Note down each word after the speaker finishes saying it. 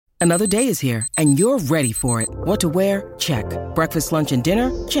Another day is here, and you're ready for it. What to wear? Check. Breakfast, lunch, and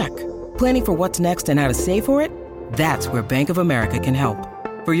dinner? Check. Planning for what's next and how to save for it? That's where Bank of America can help.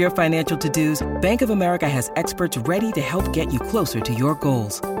 For your financial to-dos, Bank of America has experts ready to help get you closer to your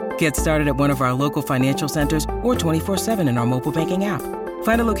goals. Get started at one of our local financial centers or 24/7 in our mobile banking app.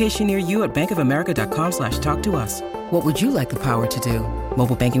 Find a location near you at bankofamerica.com/talktous. What would you like the power to do?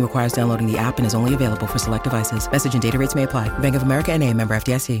 Mobile banking requires downloading the app and is only available for select devices. Message and data rates may apply. Bank of America N.A., member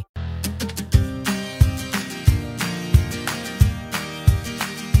FDIC.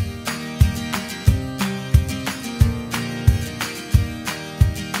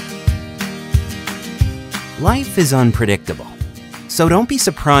 Life is unpredictable, so don't be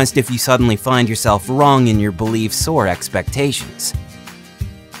surprised if you suddenly find yourself wrong in your beliefs or expectations.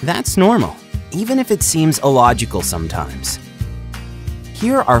 That's normal, even if it seems illogical sometimes.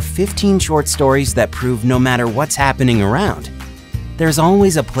 Here are 15 short stories that prove no matter what's happening around, there's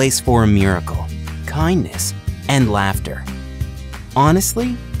always a place for a miracle, kindness, and laughter.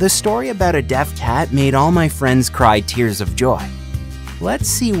 Honestly, the story about a deaf cat made all my friends cry tears of joy. Let's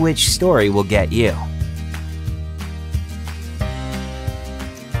see which story will get you.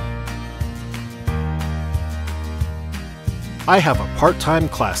 I have a part-time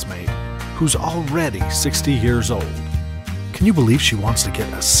classmate who's already 60 years old. Can you believe she wants to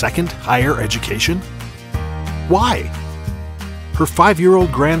get a second higher education? Why? Her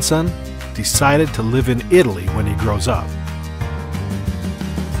 5-year-old grandson decided to live in Italy when he grows up.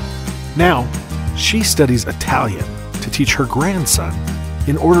 Now, she studies Italian to teach her grandson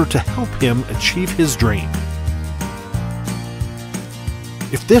in order to help him achieve his dream.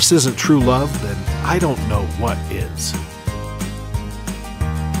 If this isn't true love, then I don't know what is.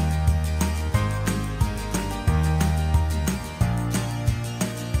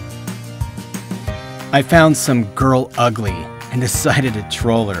 I found some girl ugly and decided to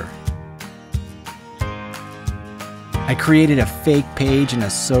troll her. I created a fake page in a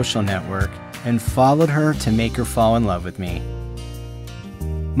social network and followed her to make her fall in love with me.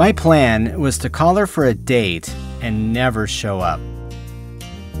 My plan was to call her for a date and never show up.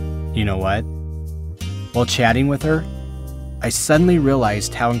 You know what? While chatting with her, I suddenly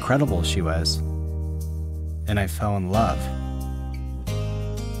realized how incredible she was, and I fell in love.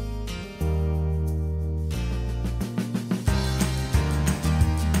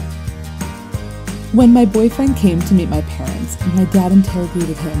 When my boyfriend came to meet my parents, my dad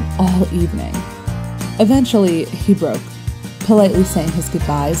interrogated him all evening. Eventually, he broke, politely saying his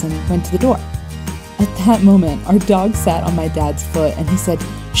goodbyes and went to the door. At that moment, our dog sat on my dad's foot and he said,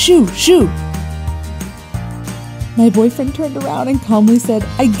 "Shoo, shoo!" My boyfriend turned around and calmly said,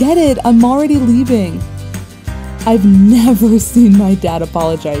 "I get it, I'm already leaving." I've never seen my dad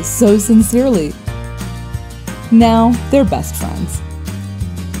apologize so sincerely. Now, they're best friends.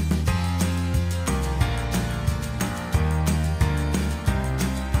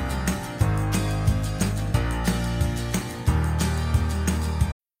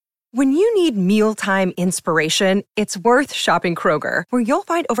 When you need mealtime inspiration, it's worth shopping Kroger, where you'll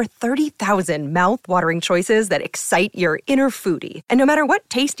find over 30,000 mouth-watering choices that excite your inner foodie. And no matter what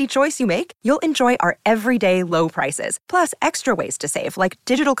tasty choice you make, you'll enjoy our everyday low prices, plus extra ways to save, like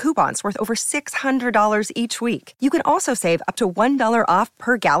digital coupons worth over $600 each week. You can also save up to $1 off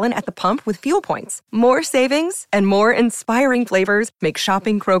per gallon at the pump with fuel points. More savings and more inspiring flavors make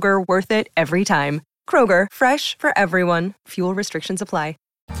shopping Kroger worth it every time. Kroger, fresh for everyone. Fuel restrictions apply.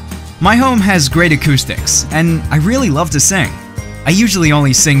 My home has great acoustics, and I really love to sing. I usually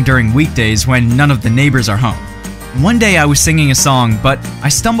only sing during weekdays when none of the neighbors are home. One day I was singing a song, but I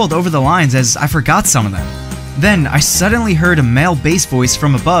stumbled over the lines as I forgot some of them. Then I suddenly heard a male bass voice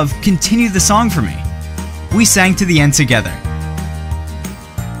from above continue the song for me. We sang to the end together.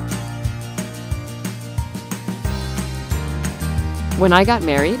 When I got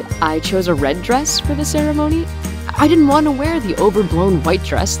married, I chose a red dress for the ceremony. I didn't want to wear the overblown white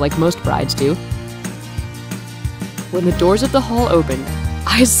dress like most brides do. When the doors of the hall opened,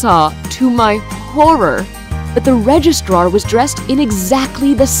 I saw, to my horror, that the registrar was dressed in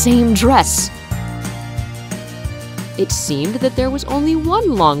exactly the same dress. It seemed that there was only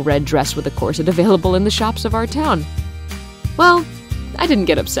one long red dress with a corset available in the shops of our town. Well, I didn't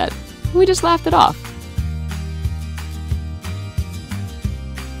get upset. We just laughed it off.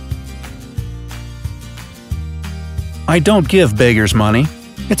 I don't give beggars money.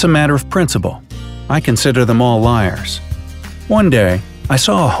 It's a matter of principle. I consider them all liars. One day, I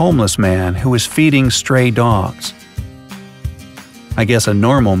saw a homeless man who was feeding stray dogs. I guess a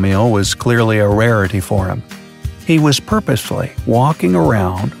normal meal was clearly a rarity for him. He was purposefully walking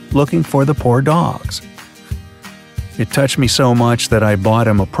around looking for the poor dogs. It touched me so much that I bought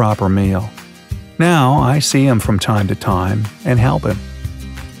him a proper meal. Now I see him from time to time and help him.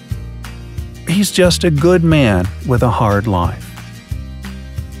 He's just a good man with a hard life.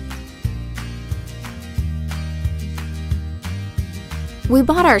 We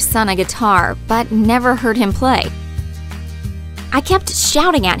bought our son a guitar, but never heard him play. I kept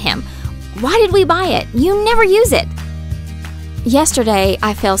shouting at him, "Why did we buy it? You never use it." Yesterday,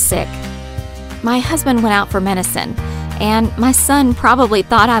 I fell sick. My husband went out for medicine, and my son probably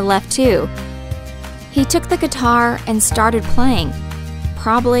thought I left too. He took the guitar and started playing,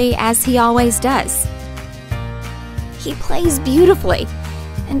 probably as he always does. He plays beautifully,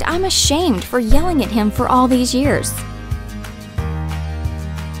 and I'm ashamed for yelling at him for all these years.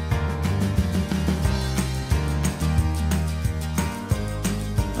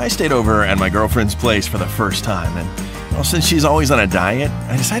 I stayed over at my girlfriend's place for the first time, and since she's always on a diet,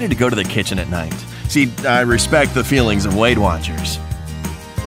 I decided to go to the kitchen at night. See, I respect the feelings of Weight Watchers.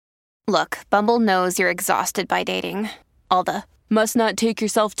 Look, Bumble knows you're exhausted by dating. All the must not take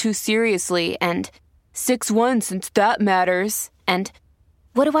yourself too seriously and 6'1" since that matters. And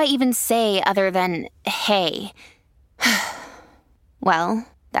what do I even say other than hey? Well,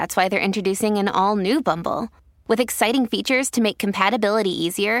 that's why they're introducing an all-new Bumble. With exciting features to make compatibility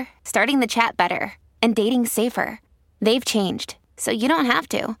easier, starting the chat better, and dating safer. They've changed, so you don't have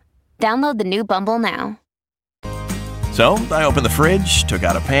to. Download the new Bumble now. So, I opened the fridge, took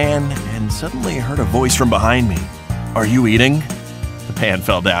out a pan, and suddenly heard a voice from behind me. "Are you eating?" The pan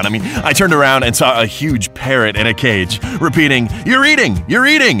fell down. I turned around and saw a huge parrot in a cage, repeating, "You're eating! You're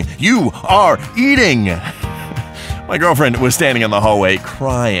eating! You are eating!" My girlfriend was standing in the hallway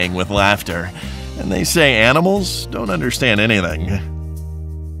crying with laughter. And they say animals don't understand anything.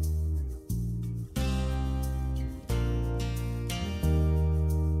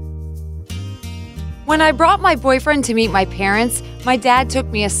 When I brought my boyfriend to meet my parents, my dad took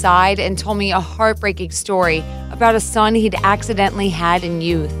me aside and told me a heartbreaking story about a son he'd accidentally had in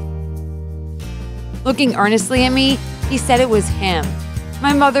youth. Looking earnestly at me, he said it was him.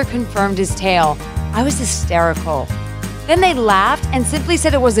 My mother confirmed his tale. I was hysterical. Then they laughed and simply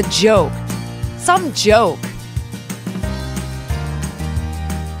said it was a joke. Some joke.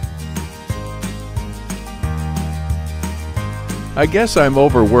 I guess I'm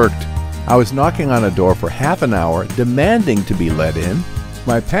overworked. I was knocking on a door for half an hour, demanding to be let in.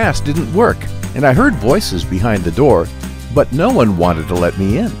 My pass didn't work, and I heard voices behind the door, but no one wanted to let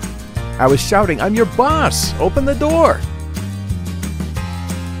me in. I was shouting, "I'm your boss! Open the door!"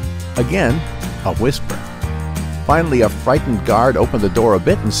 Again, a whisper. Finally, a frightened guard opened the door a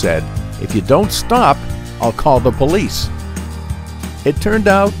bit and said, "If you don't stop, I'll call the police." It turned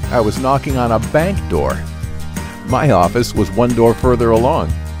out I was knocking on a bank door. My office was one door further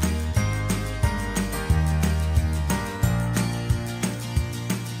along.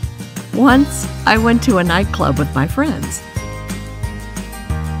 Once, I went to a nightclub with my friends.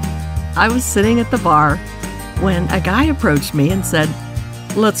 I was sitting at the bar when a guy approached me and said,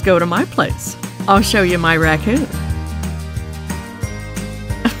 "Let's go to my place. I'll show you my raccoon."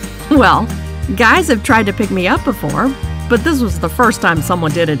 Well, guys have tried to pick me up before, but this was the first time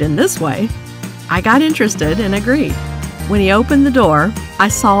someone did it in this way. I got interested and agreed. When he opened the door, I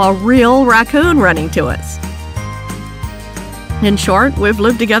saw a real raccoon running to us. In short, we've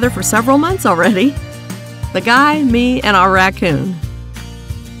lived together for several months already. The guy, me, and our raccoon.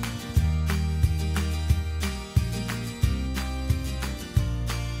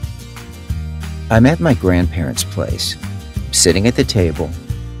 I'm at my grandparents' place, sitting at the table.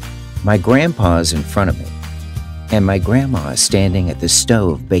 My grandpa's in front of me, and my grandma is standing at the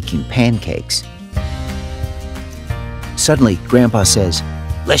stove baking pancakes. Suddenly, Grandpa says,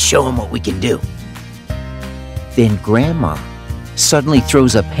 "Let's show him what we can do." Then Grandma suddenly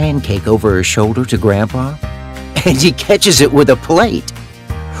throws a pancake over her shoulder to Grandpa, and he catches it with a plate.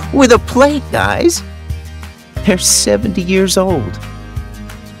 With a plate, guys! They're 70 years old,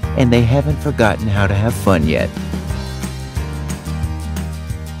 and they haven't forgotten how to have fun yet.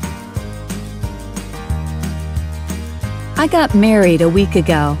 I got married a week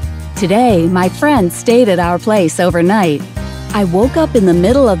ago. Today, my friend stayed at our place overnight. I woke up in the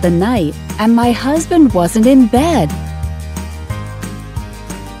middle of the night, and my husband wasn't in bed.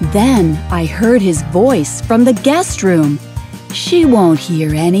 Then I heard his voice from the guest room. "She won't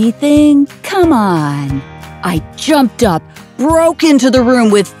hear anything. Come on." I jumped up, broke into the room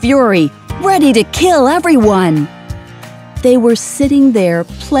with fury, ready to kill everyone. They were sitting there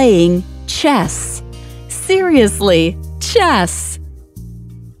playing chess. Seriously, chess.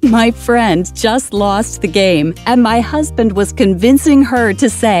 My friend just lost the game, and my husband was convincing her to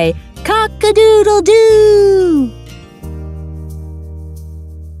say, "Cock-a-doodle-doo."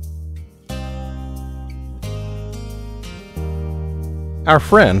 Our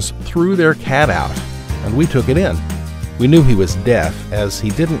friends threw their cat out, and we took it in. We knew he was deaf, as he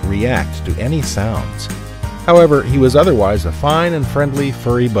didn't react to any sounds. However, he was otherwise a fine and friendly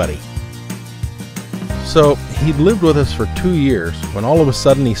furry buddy. So, he'd lived with us for 2 years when all of a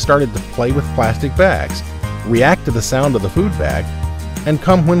sudden he started to play with plastic bags, react to the sound of the food bag, and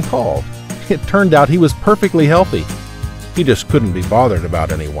come when called. It turned out he was perfectly healthy. He just couldn't be bothered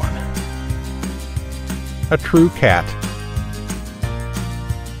about anyone. A true cat.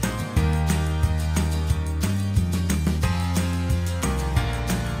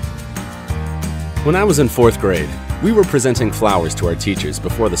 When I was in 4th grade, we were presenting flowers to our teachers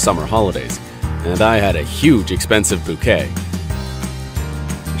before the summer holidays, and I had a huge, expensive bouquet.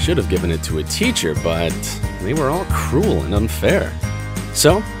 I should have given it to a teacher, but they were all cruel and unfair.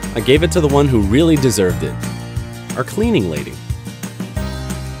 So, I gave it to the one who really deserved it, our cleaning lady.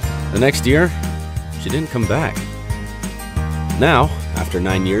 The next year, she didn't come back. Now, after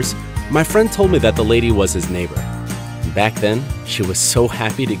 9 years, my friend told me that the lady was his neighbor. Back then, she was so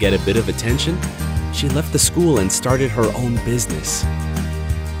happy to get a bit of attention, she left the school and started her own business.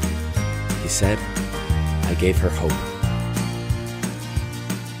 He said, I gave her hope.